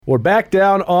We're back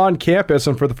down on campus,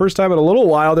 and for the first time in a little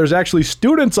while, there's actually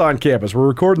students on campus. We're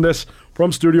recording this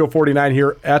from Studio 49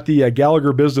 here at the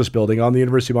Gallagher Business Building on the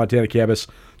University of Montana campus.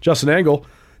 Justin Engel,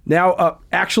 now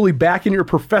actually back in your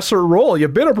professor role.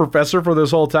 You've been a professor for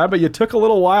this whole time, but you took a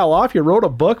little while off. You wrote a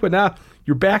book, but now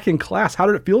you're back in class. How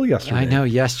did it feel yesterday? I know.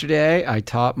 Yesterday, I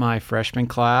taught my freshman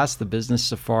class, the Business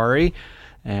Safari,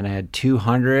 and I had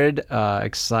 200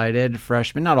 excited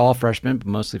freshmen, not all freshmen, but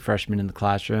mostly freshmen in the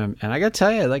classroom. And I got to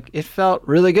tell you, it felt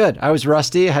really good. I was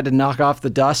rusty. I had to knock off the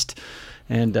dust,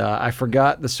 and I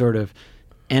forgot the sort of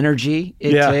energy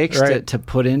it takes to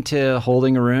put into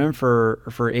holding a room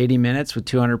for 80 minutes with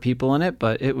 200 people in it.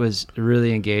 But it was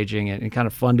really engaging and kind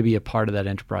of fun to be a part of that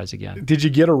enterprise again. Did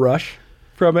you get a rush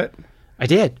from it? I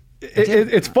did.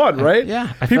 It's fun, right?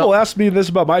 Yeah. People ask me this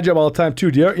about my job all the time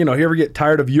too. Do you ever get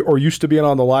tired of you or used to being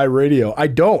on the live radio? I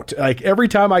don't. Every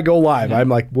time I go live, I'm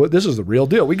like, well, this is the real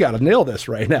deal. We got to nail this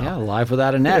right now. Yeah, live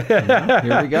without a net.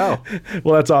 Here we go.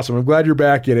 Well, that's awesome. I'm glad you're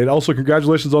back in it. Also,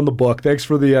 congratulations on the book. Thanks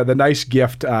for the nice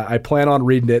gift. I plan on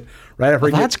reading it right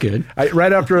after. That's good.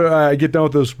 Right after I get done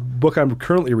with this book I'm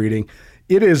currently reading.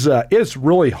 It's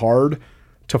really hard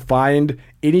to find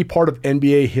any part of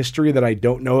NBA history that I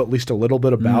don't know at least a little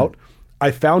bit about.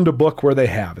 I found a book where they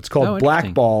have. It's called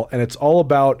Blackball, and it's all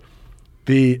about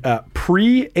the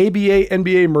pre-ABA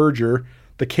NBA merger,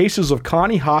 the cases of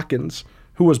Connie Hawkins,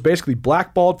 who was basically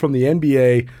blackballed from the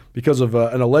NBA because of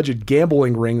an alleged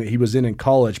gambling ring that he was in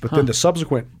college, but then the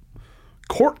subsequent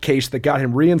court case that got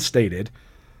him reinstated.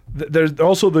 There's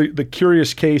also the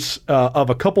curious case of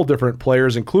a couple different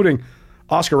players, including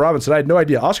Oscar Robinson. I had no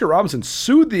idea. Oscar Robinson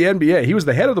sued the NBA. He was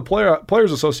the head of the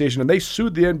Players Association, and they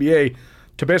sued the NBA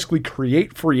to basically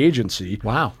create free agency.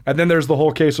 Wow. And then there's the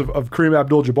whole case of Kareem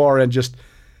Abdul-Jabbar and just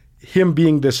him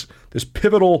being this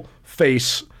pivotal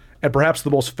face and perhaps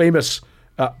the most famous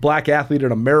black athlete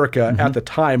in America at the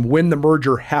time when the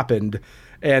merger happened,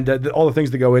 and all the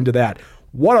things that go into that.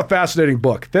 What a fascinating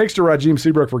book. Thanks to Rajim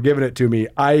Seabrook for giving it to me.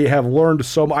 I have learned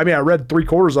so much. I read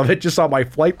 3/4 of it just on my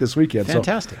flight this weekend.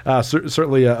 Fantastic. So,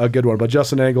 certainly a good one. But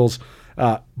Justin Engel's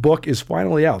book is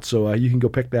finally out, so you can go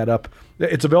pick that up.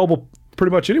 It's available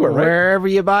pretty much anywhere, right? Wherever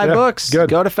you buy books, good.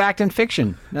 Go to Fact and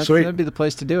Fiction. That'd be the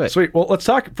place to do it. Sweet. Well, let's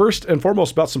talk first and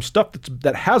foremost about some stuff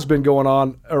that has been going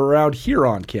on around here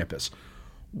on campus.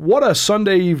 What a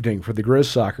Sunday evening for the Grizz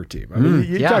soccer team.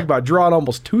 You talk about drawing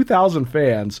almost 2,000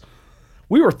 fans.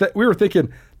 We were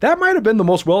thinking that might have been the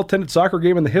most well-attended soccer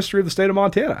game in the history of the state of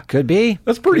Montana. Could be.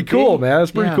 That's pretty cool, man.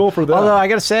 That's pretty cool for them. Although I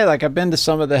got to say, I've been to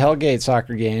some of the Hellgate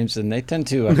soccer games, and they tend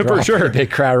to draw for sure. a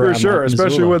big crowd around. For sure,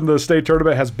 especially when the state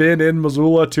tournament has been in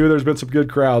Missoula too. There's been some good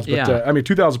crowds, but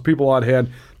 2,000 people on hand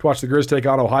to watch the Grizz take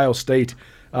on Ohio State.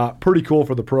 Pretty cool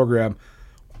for the program.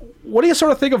 What do you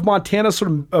sort of think of Montana's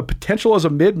sort of potential as a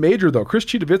mid-major, though? Chris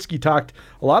Chidovitsky talked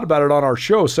a lot about it on our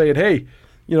show, saying, hey,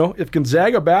 if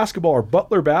Gonzaga basketball or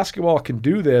Butler basketball can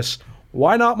do this,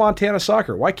 why not Montana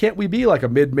soccer? Why can't we be like a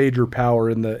mid-major power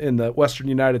in the Western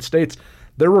United States?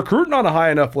 They're recruiting on a high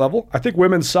enough level. I think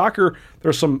women's soccer,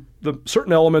 there's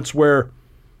certain elements where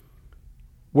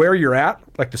you're at,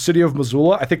 like the city of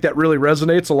Missoula, I think that really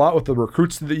resonates a lot with the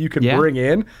recruits that you can bring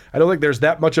in. I don't think there's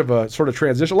that much of a sort of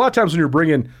transition. A lot of times when you're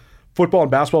bringing football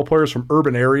and basketball players from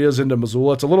urban areas into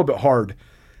Missoula, it's a little bit hard.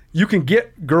 You can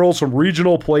get girls from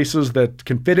regional places that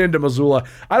can fit into Missoula.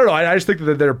 I don't know. I just think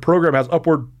that their program has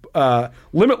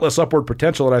limitless upward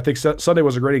potential, and I think Sunday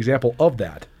was a great example of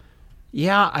that.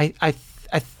 Yeah, I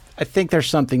think there's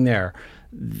something there.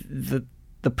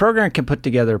 The program can put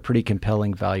together a pretty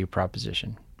compelling value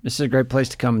proposition. This is a great place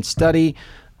to come and study.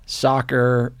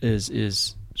 Soccer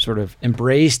is sort of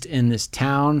embraced in this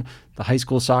town. The high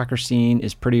school soccer scene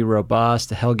is pretty robust.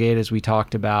 The Hellgate, as we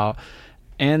talked about.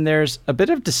 And there's a bit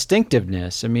of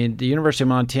distinctiveness. The University of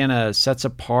Montana sets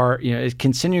apart, it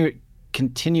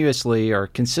continuously or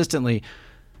consistently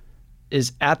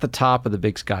is at the top of the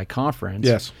Big Sky Conference.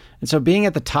 Yes. And so being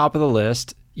at the top of the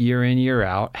list year in, year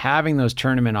out, having those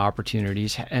tournament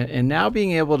opportunities, and now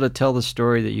being able to tell the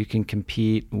story that you can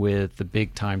compete with the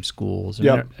big-time schools. And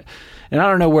I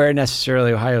don't know where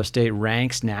necessarily Ohio State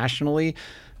ranks nationally,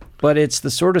 but it's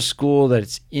the sort of school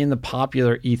that's in the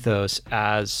popular ethos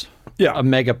as a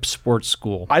mega sports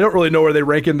school. I don't really know where they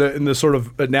rank in the sort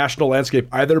of national landscape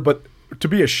either, but to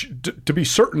be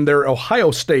certain, they're Ohio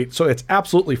State, so it's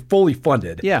absolutely fully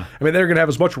funded. Yeah. They're going to have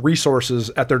as much resources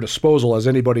at their disposal as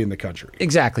anybody in the country.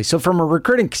 Exactly. So from a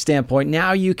recruiting standpoint,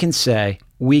 now you can say,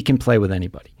 we can play with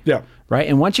anybody. Yeah. Right?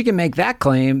 And once you can make that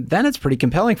claim, then it's pretty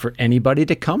compelling for anybody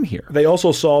to come here. They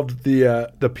also solved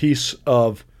the piece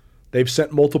of they've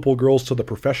sent multiple girls to the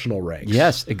professional ranks.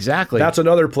 Yes, exactly. That's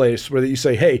another place where you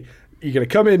say, hey, you're going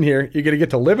to come in here, you're going to get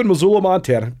to live in Missoula,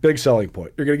 Montana, big selling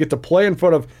point. You're going to get to play in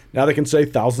front of, now they can say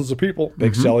thousands of people,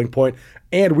 big selling point.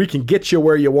 And we can get you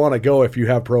where you want to go if you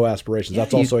have pro aspirations.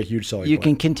 That's also a huge selling point. You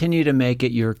can continue to make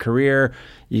it your career.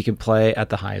 You can play at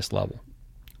the highest level.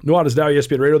 Nuanez Now,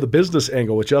 ESPN Radio, The Business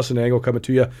Angle with Justin Angle coming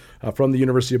to you from the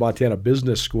University of Montana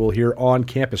Business School here on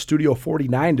campus, Studio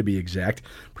 49 to be exact.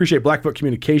 Appreciate Blackfoot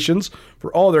Communications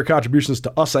for all their contributions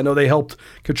to us. I know they helped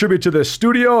contribute to this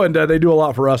studio, and they do a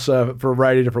lot for us for a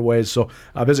variety of different ways. So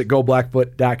visit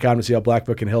goblackfoot.com to see how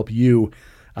Blackfoot can help you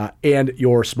and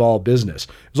your small business.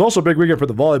 It was also a big weekend for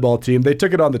the volleyball team. They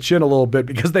took it on the chin a little bit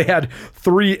because they had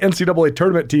 3 NCAA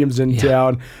tournament teams in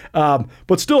town.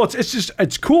 But still,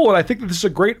 it's cool, and I think that this is a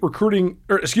great a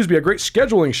great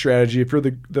scheduling strategy for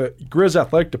the Grizz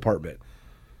athletic department.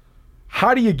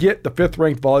 How do you get the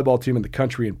 5th-ranked volleyball team in the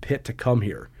country in Pitt to come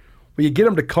here? Well, you get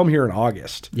them to come here in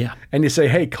August. Yeah. And you say,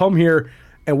 hey, come here,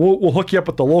 and we'll hook you up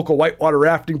at the local whitewater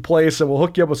rafting place, and we'll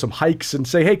hook you up with some hikes, and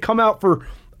say, hey, come out for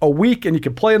a week and you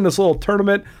can play in this little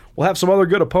tournament. We'll have some other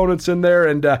good opponents in there,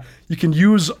 and you can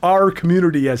use our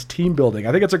community as team building.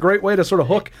 I think it's a great way to sort of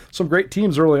hook some great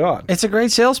teams early on. It's a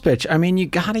great sales pitch. I mean, you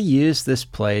got to use this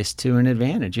place to an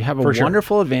advantage. You have a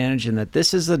wonderful advantage in that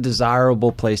this is a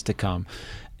desirable place to come.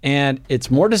 And it's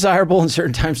more desirable in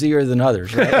certain times of the year than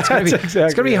others. Right? It's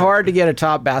going to be hard to get a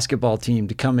top basketball team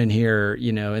to come in here,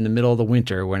 in the middle of the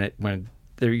winter when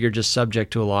you're just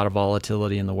subject to a lot of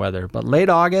volatility in the weather. But late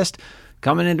August,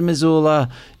 coming into Missoula,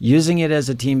 using it as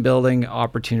a team building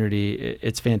opportunity,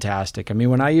 it's fantastic. I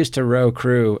mean, when I used to row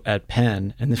crew at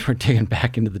Penn, and this we're digging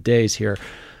back into the days here,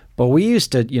 but we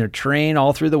used to, train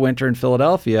all through the winter in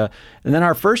Philadelphia, and then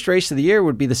our first race of the year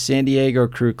would be the San Diego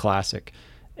Crew Classic.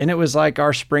 And it was like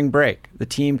our spring break. The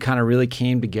team kind of really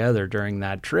came together during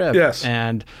that trip. Yes.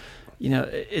 And,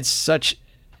 it's such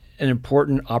an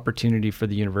important opportunity for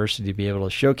the university to be able to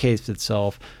showcase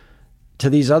itself to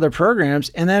these other programs.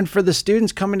 And then for the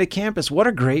students coming to campus, what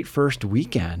a great first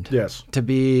weekend to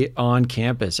be on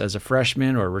campus as a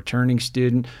freshman or a returning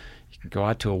student. You can go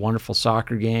out to a wonderful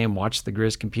soccer game, watch the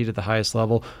Grizz compete at the highest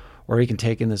level, or you can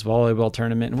take in this volleyball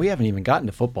tournament. And we haven't even gotten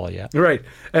to football yet. Right.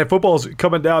 And football's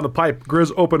coming down the pipe.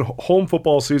 Grizz open home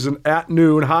football season at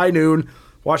high noon,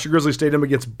 Washington Grizzly Stadium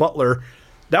against Butler.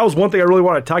 That was one thing I really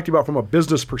wanted to talk to you about from a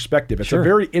business perspective. It's a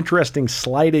very interesting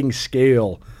sliding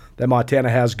scale that Montana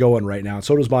has going right now, and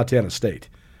so does Montana State.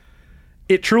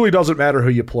 It truly doesn't matter who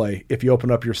you play if you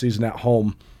open up your season at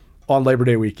home on Labor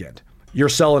Day weekend. You're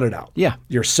selling it out. Yeah.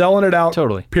 You're selling it out,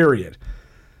 totally. Period.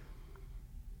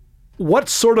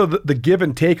 What's sort of the give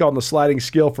and take on the sliding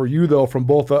scale for you, though, from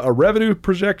both a revenue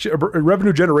projection, a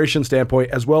revenue generation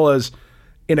standpoint, as well as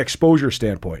an exposure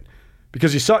standpoint?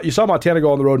 Because you saw Montana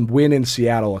go on the road and win in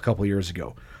Seattle a couple years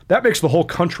ago. That makes the whole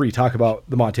country talk about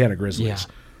the Montana Grizzlies.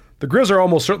 Yeah. The Grizz are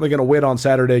almost certainly going to win on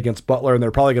Saturday against Butler, and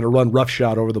they're probably going to run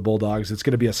roughshod over the Bulldogs. It's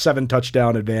going to be a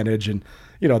 7-touchdown advantage, and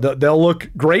they'll look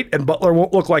great, and Butler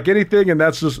won't look like anything, and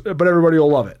but everybody will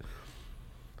love it.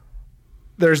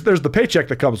 There's the paycheck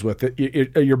that comes with it.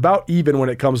 You're about even when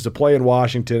it comes to playing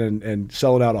Washington and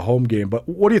selling out a home game. But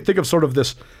what do you think of sort of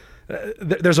this?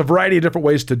 There's a variety of different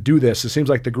ways to do this. It seems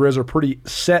like the Grizz are pretty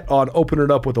set on opening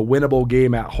it up with a winnable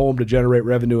game at home to generate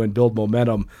revenue and build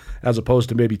momentum, as opposed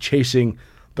to maybe chasing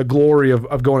the glory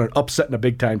of going and upsetting a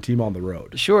big-time team on the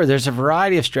road. Sure. There's a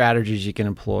variety of strategies you can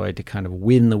employ to kind of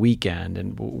win the weekend.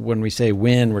 And when we say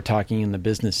win, we're talking in the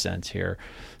business sense here.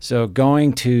 So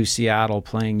going to Seattle,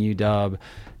 playing UW,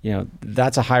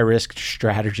 that's a high-risk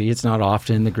strategy. It's not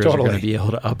often the Grizz are going to be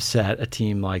able to upset a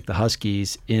team like the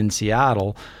Huskies in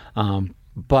Seattle.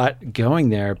 But going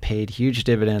there paid huge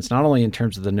dividends, not only in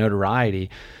terms of the notoriety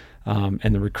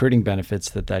and the recruiting benefits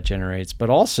that generates, but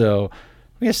also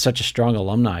we have such a strong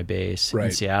alumni base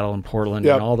in Seattle and Portland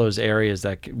and all those areas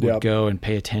that would go and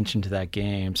pay attention to that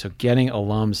game. So getting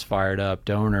alums fired up,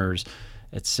 donors,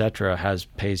 et cetera,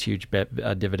 pays huge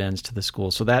dividends to the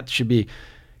school. So that should be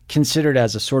considered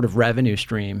as a sort of revenue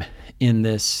stream in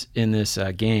this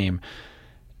game.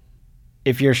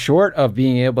 If you're short of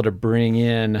being able to bring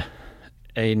in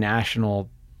a national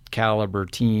caliber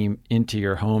team into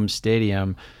your home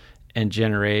stadium and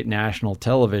generate national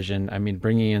television, I mean,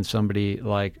 bringing in somebody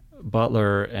like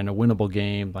Butler and a winnable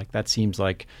game, like that seems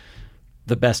like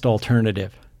the best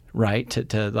alternative, right?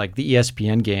 To like the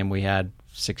ESPN game we had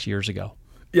 6 years ago.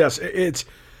 Yes, it's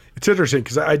interesting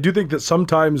because I do think that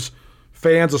sometimes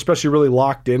fans, especially really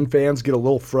locked in fans, get a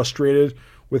little frustrated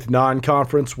with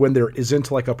non-conference when there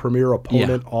isn't like a premier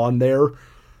opponent on there.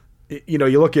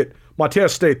 You look at Montana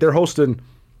State, they're hosting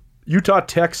Utah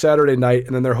Tech Saturday night,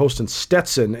 and then they're hosting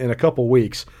Stetson in a couple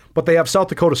weeks. but they have South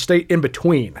Dakota State in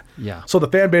between. Yeah. So the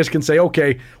fan base can say,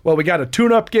 okay, well, we got a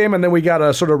tune-up game and then we got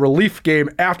a sort of relief game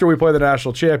after we play the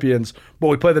national champions, but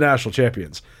we play the national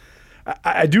champions.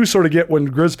 I do sort of get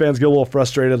when Grizz fans get a little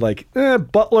frustrated, like,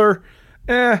 Butler,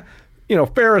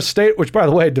 Ferris State, which, by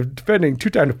the way,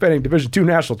 two-time defending Division II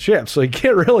national champs, so you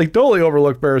can't really totally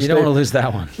overlook Ferris State. You don't want to lose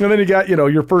that one. And then you got,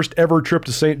 your first ever trip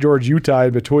to St. George, Utah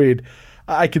in between.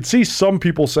 I could see some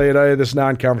people saying, this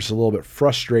non-conference is a little bit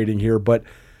frustrating here, but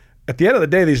at the end of the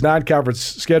day, these non-conference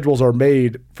schedules are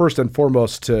made first and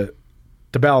foremost to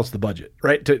balance the budget,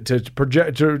 right? To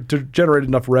generate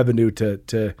enough revenue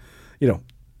to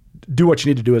do what you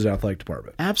need to do as an athletic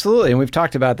department. Absolutely. And we've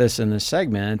talked about this in this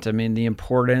segment. I mean, the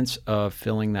importance of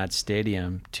filling that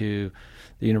stadium to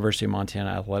the University of Montana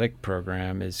athletic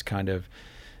program is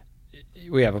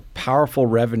we have a powerful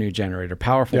revenue generator,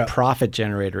 powerful profit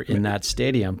generator in that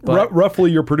stadium. But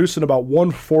roughly, you're producing about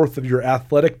 1/4 of your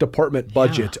athletic department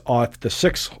budget off the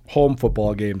 6 home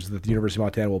football games that the University of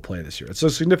Montana will play this year. It's a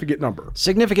significant number.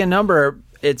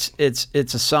 It's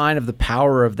a sign of the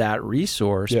power of that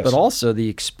resource, but also the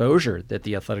exposure that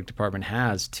the athletic department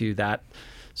has to that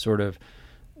sort of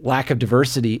lack of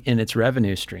diversity in its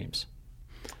revenue streams.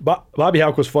 Bobby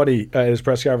Hauck was funny at his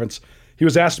press conference. He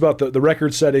was asked about the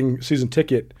record-setting season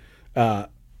ticket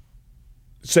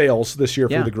sales this year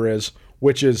for the Grizz,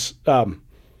 which is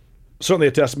certainly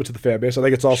a testament to the fan base. I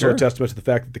think it's also a testament to the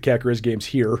fact that the Cat Grizz game's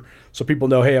here, so people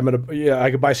know, hey,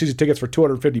 I can buy season tickets for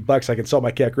 $250. I can sell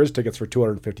my Cat Grizz tickets for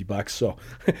 $250. So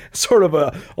sort of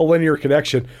a linear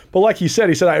connection. But like he said,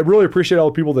 I really appreciate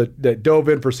all the people that dove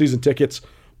in for season tickets.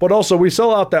 But also, we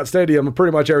sell out that stadium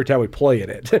pretty much every time we play in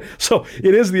it. So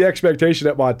it is the expectation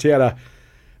at Montana.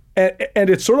 And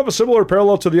it's sort of a similar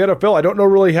parallel to the NFL. I don't know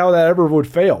really how that ever would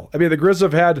fail. I mean, the Grizz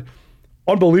have had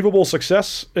unbelievable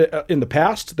success in the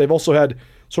past. They've also had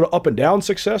sort of up and down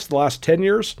success the last 10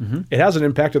 years. Mm-hmm. It hasn't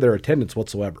impacted their attendance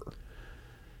whatsoever.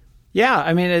 Yeah,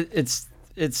 I mean, it's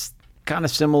kind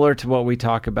of similar to what we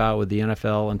talk about with the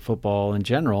NFL and football in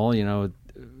general.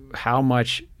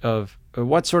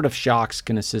 What sort of shocks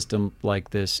can a system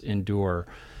like this endure?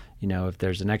 If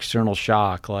there's an external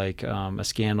shock, like a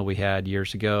scandal we had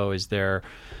years ago, is there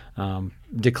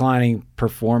declining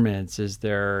performance? Is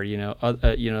there,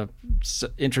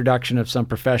 introduction of some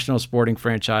professional sporting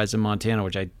franchise in Montana,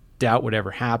 which I doubt would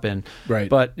ever happen. Right.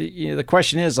 But the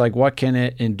question is, like, what can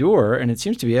it endure? And it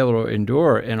seems to be able to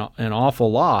endure an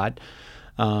awful lot.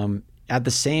 At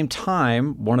the same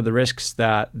time, one of the risks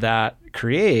that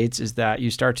creates is that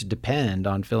you start to depend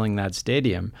on filling that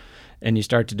stadium. And you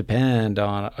start to depend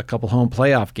on a couple home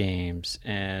playoff games,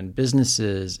 and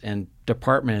businesses and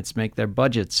departments make their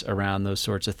budgets around those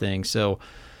sorts of things. So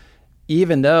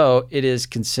even though it is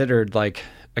considered like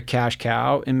a cash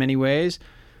cow in many ways,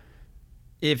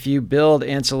 if you build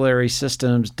ancillary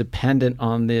systems dependent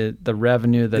on the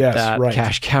revenue that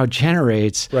cash cow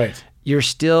generates, you're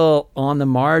still on the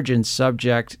margin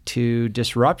subject to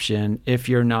disruption if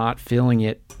you're not filling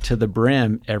it to the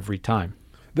brim every time.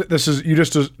 You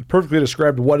just perfectly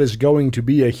described what is going to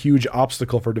be a huge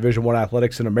obstacle for Division I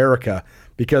athletics in America,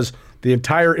 because the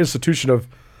entire institution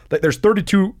there's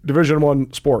 32 Division I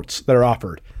sports that are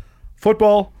offered.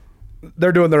 Football,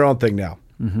 they're doing their own thing now.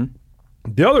 Mm-hmm.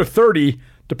 The other 30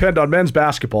 depend on men's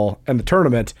basketball and the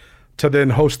tournament to then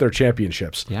host their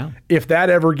championships. Yeah. If that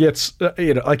ever gets,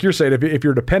 like you're saying, if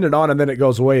you're dependent on and then it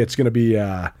goes away, it's going to be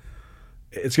a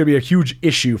huge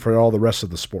issue for all the rest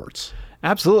of the sports.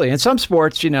 Absolutely. And some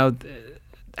sports,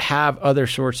 have other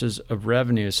sources of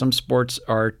revenue. Some sports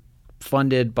are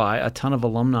funded by a ton of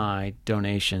alumni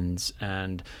donations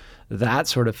and that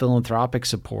sort of philanthropic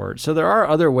support. So there are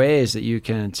other ways that you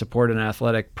can support an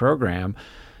athletic program.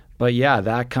 But yeah,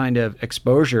 that kind of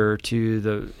exposure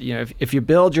to if you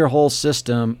build your whole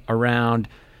system around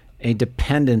a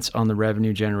dependence on the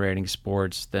revenue generating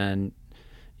sports, then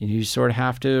you sort of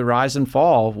have to rise and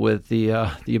fall with the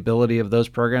ability of those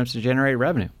programs to generate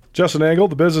revenue. Justin Angle,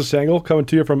 the Business Angle, coming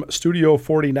to you from Studio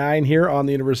 49 here on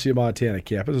the University of Montana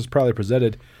campus. It's proudly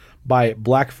presented by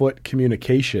Blackfoot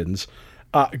Communications.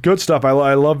 Good stuff.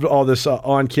 I loved all this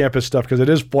on-campus stuff because it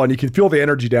is fun. You can feel the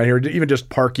energy down here, even just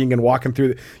parking and walking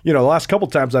through. The last couple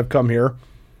times I've come here,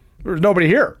 there's nobody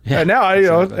here. Yeah, and now,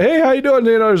 hey, how you doing?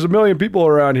 There's a million people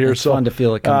around here. It's fun to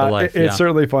feel it come to life. It's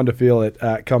certainly fun to feel it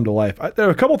come to life. There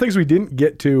are a couple things we didn't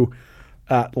get to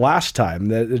last time,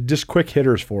 that just quick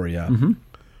hitters for you. Mm-hmm.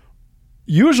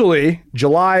 Usually,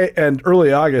 July and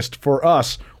early August for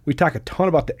us, we talk a ton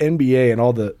about the NBA and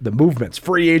all the movements,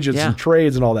 free agents and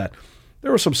trades and all that.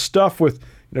 There was some stuff with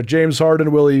James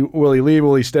Harden, will he leave,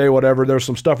 will he stay, whatever. There was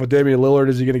some stuff with Damian Lillard,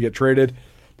 is he going to get traded?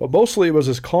 But mostly it was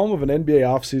as calm of an NBA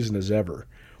offseason as ever.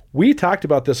 We talked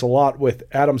about this a lot with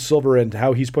Adam Silver and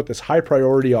how he's put this high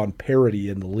priority on parity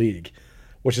in the league,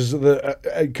 which is the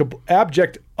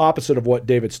abject opposite of what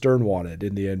David Stern wanted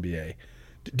in the NBA.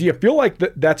 Do you feel like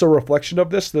that's a reflection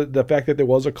of this, the fact that there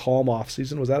was a calm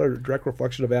offseason? Was that a direct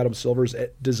reflection of Adam Silver's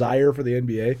desire for the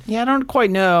NBA? Yeah, I don't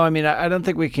quite know. I mean, I don't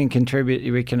think we can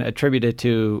attribute it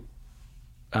to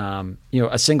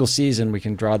a single season. We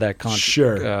can draw that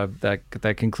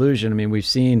that conclusion. I mean, we've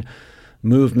seen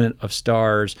movement of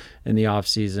stars in the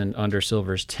offseason under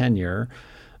Silver's tenure.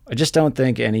 I just don't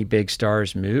think any big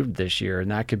stars moved this year,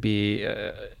 and that could be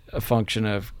a function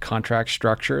of contract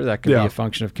structure. That could be a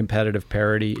function of competitive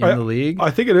parity in the league.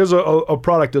 I think it is a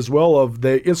product as well of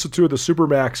they instituted the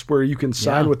Supermax where you can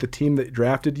sign with the team that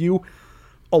drafted you.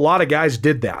 A lot of guys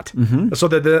did that. Mm-hmm. So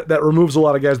that removes a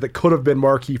lot of guys that could have been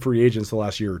marquee free agents the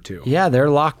last year or two. Yeah, they're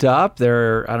locked up. I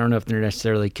don't know if they're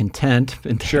necessarily content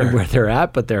where they're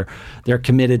at, but they're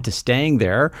committed to staying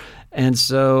there. And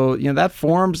so, that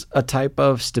forms a type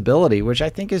of stability, which I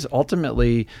think is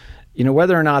ultimately,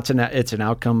 whether or not it's an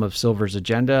outcome of Silver's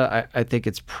agenda, I think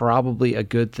it's probably a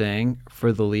good thing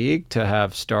for the league to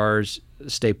have stars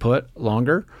stay put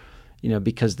longer.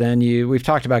 Because then we've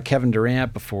talked about Kevin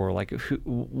Durant before. Like,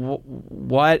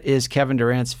 what is Kevin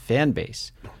Durant's fan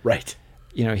base? Right.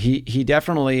 He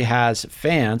definitely has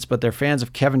fans, but they're fans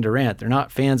of Kevin Durant. They're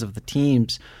not fans of the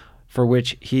teams for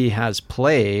which he has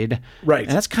played. Right.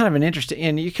 And that's kind of an interesting,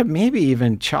 and you could maybe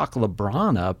even chalk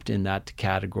LeBron up in that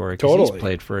category because he's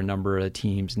played for a number of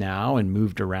teams now and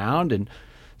moved around. And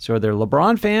so are there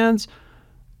LeBron fans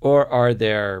or are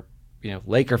there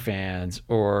Laker fans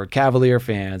or Cavalier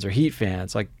fans or Heat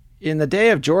fans? Like in the day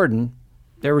of Jordan,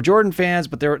 there were Jordan fans,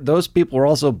 but those people were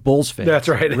also Bulls fans. That's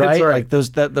right. Right? That's right. Like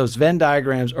those Venn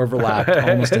diagrams overlapped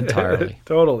almost entirely.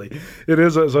 Totally. It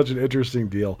is such an interesting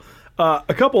deal.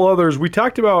 A couple others. We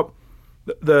talked about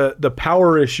the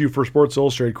power issue for Sports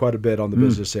Illustrated quite a bit on the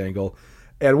business angle.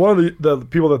 And one of the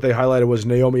people that they highlighted was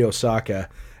Naomi Osaka.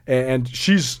 And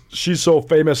she's so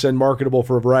famous and marketable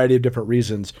for a variety of different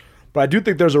reasons. But I do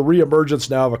think there's a reemergence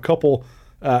now of a couple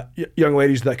young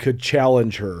ladies that could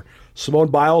challenge her. Simone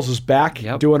Biles is back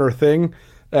doing her thing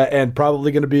and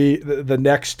probably going to be the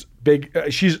next big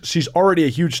she's already a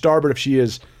huge star, but if she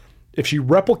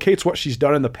replicates what she's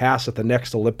done in the past at the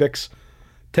next Olympics,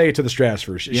 take it to the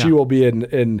stratosphere. She will be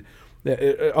in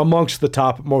amongst the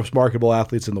top most marketable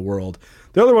athletes in the world.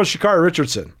 The other one is Sha'Carri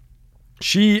Richardson.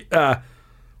 She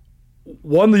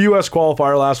won the U.S.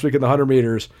 qualifier last week in the 100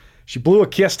 meters. She blew a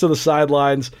kiss to the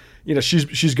sidelines.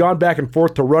 She's gone back and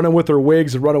forth to running with her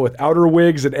wigs and running without her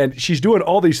wigs, and she's doing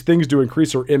all these things to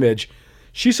increase her image.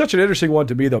 She's such an interesting one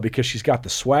to me, though, because she's got the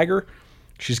swagger,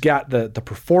 she's got the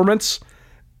performance,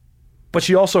 but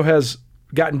she also has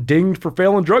gotten dinged for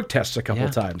failing drug tests a couple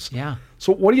of times. Yeah.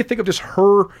 So what do you think of just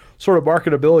her sort of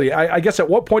marketability? I guess at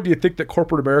what point do you think that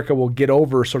corporate America will get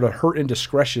over sort of her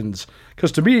indiscretions?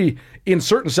 Because to me, in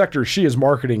certain sectors, she is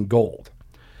marketing gold.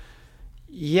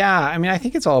 Yeah, I mean, I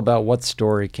think it's all about what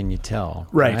story can you tell,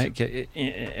 right?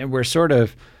 And we're sort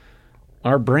of,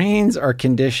 our brains are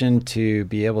conditioned to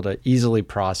be able to easily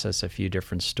process a few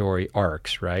different story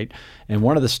arcs, right? And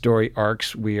one of the story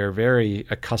arcs we are very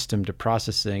accustomed to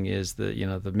processing is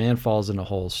the man falls in a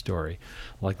hole story.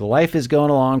 Like the life is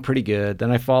going along pretty good,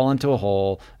 then I fall into a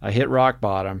hole, I hit rock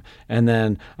bottom, and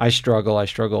then I struggle,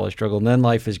 and then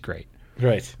life is great.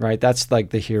 Right. That's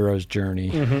like the hero's journey.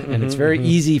 And it's very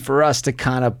easy for us to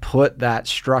kind of put that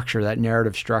structure, that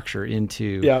narrative structure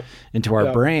into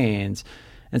our brains.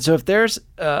 And so if there's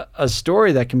a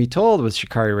story that can be told with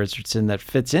Sha'Carri Richardson that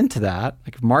fits into that,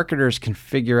 like if marketers can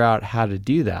figure out how to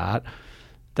do that,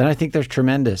 then I think there's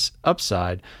tremendous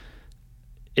upside.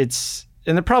 And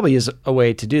there probably is a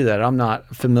way to do that. I'm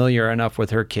not familiar enough with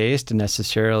her case to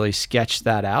necessarily sketch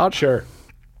that out. Sure.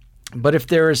 But if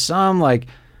there is some like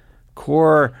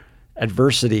core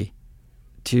adversity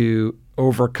to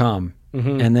overcome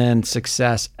and then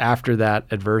success after that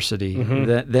adversity,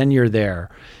 then you're there.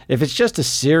 If it's just a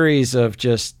series of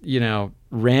just,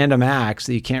 random acts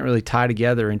that you can't really tie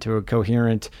together into a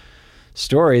coherent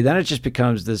story, then it just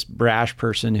becomes this brash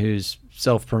person who's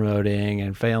self-promoting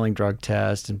and failing drug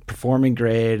tests and performing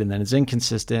great and then is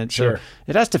inconsistent. Sure. So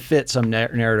it has to fit some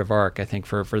narrative arc, I think,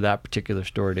 for that particular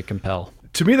story to compel.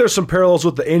 To me, there's some parallels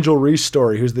with the Angel Reese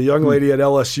story, who's the young lady at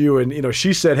LSU. And,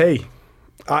 she said, hey,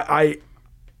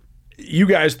 you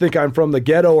guys think I'm from the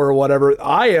ghetto or whatever.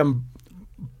 I am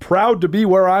proud to be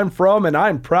where I'm from, and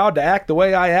I'm proud to act the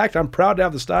way I act. I'm proud to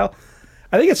have the style.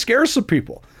 I think it scares some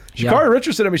people. Sha'Carri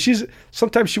Richardson, I mean,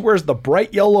 sometimes she wears the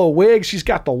bright yellow wig. She's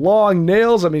got the long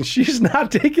nails. I mean, she's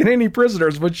not taking any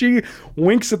prisoners. When she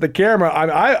winks at the camera,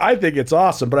 I think it's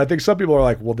awesome. But I think some people are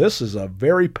like, well, this is a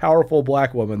very powerful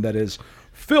black woman that is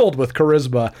filled with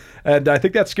charisma. And I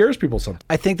think that scares people sometimes.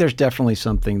 I think there's definitely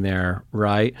something there,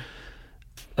 right?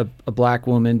 A black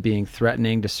woman being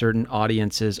threatening to certain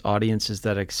audiences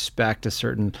that expect a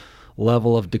certain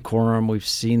level of decorum. We've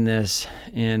seen this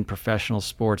in professional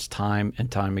sports time and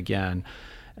time again.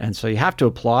 And so you have to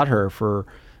applaud her for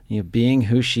being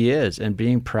who she is and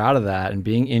being proud of that and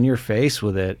being in your face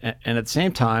with it. And at the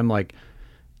same time, like,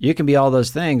 you can be all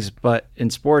those things, but in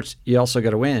sports, you also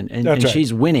got to win. And right.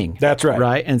 She's winning. That's right.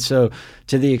 Right. And so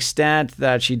to the extent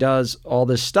that she does all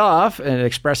this stuff and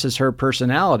expresses her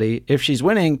personality, if she's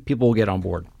winning, people will get on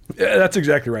board. Yeah, that's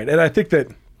exactly right. And I think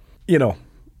that,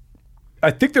 I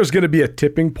think there's going to be a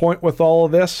tipping point with all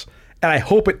of this. And I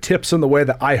hope it tips in the way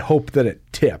that I hope that it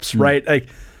tips, right? Like,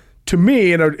 to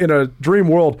me, in a dream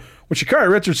world, when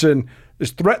Sha'Carri Richardson is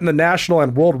threatening the national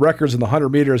and world records in the 100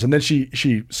 meters, and then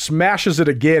she smashes it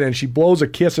again, and she blows a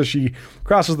kiss as she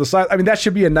crosses the side. I mean, that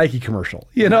should be a Nike commercial,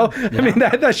 Yeah. I mean,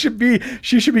 that should be,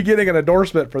 she should be getting an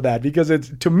endorsement for that, because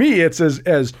to me, it's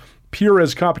as pure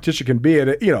as competition can be.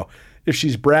 And if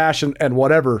she's brash and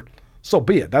whatever, so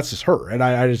be it. That's just her. And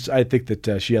I think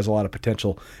that she has a lot of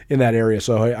potential in that area.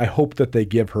 So I hope that they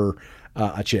give her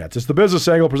a chance. It's the Business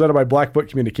Angle presented by Blackfoot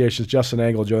Communications. Justin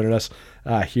Angle joining us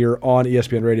here on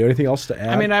ESPN Radio. Anything else to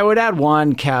add? I mean, I would add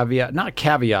one caveat, not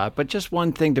caveat, but just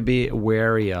one thing to be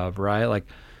wary of, right? Like,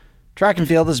 track and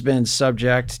field has been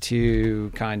subject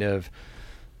to kind of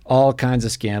all kinds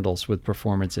of scandals with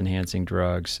performance-enhancing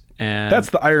drugs. And that's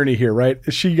the irony here, right?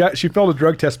 She failed a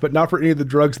drug test, but not for any of the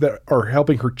drugs that are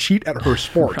helping her cheat at her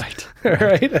sport.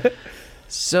 Right.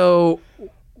 So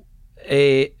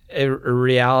a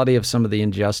reality of some of the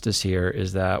injustice here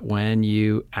is that when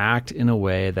you act in a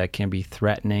way that can be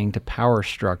threatening to power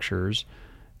structures,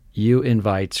 you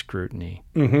invite scrutiny,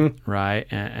 right?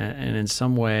 And in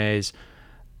some ways,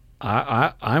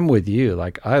 I'm with you.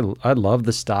 Like, I love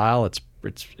the style. It's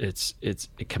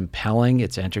compelling.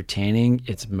 It's entertaining.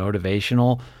 It's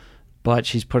motivational. But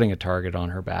she's putting a target on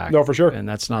her back. No, for sure. And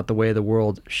that's not the way the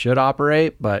world should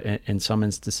operate. But in some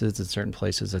instances, in certain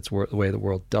places, that's the way the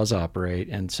world does operate.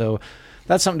 And so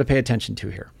that's something to pay attention to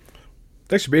here.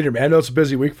 Thanks for being here, man. I know it's a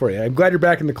busy week for you. I'm glad you're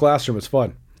back in the classroom. It's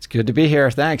fun. It's good to be here.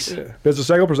 Thanks.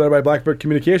 Business Angle presented by Blackfoot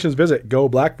Communications. Visit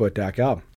goblackfoot.com.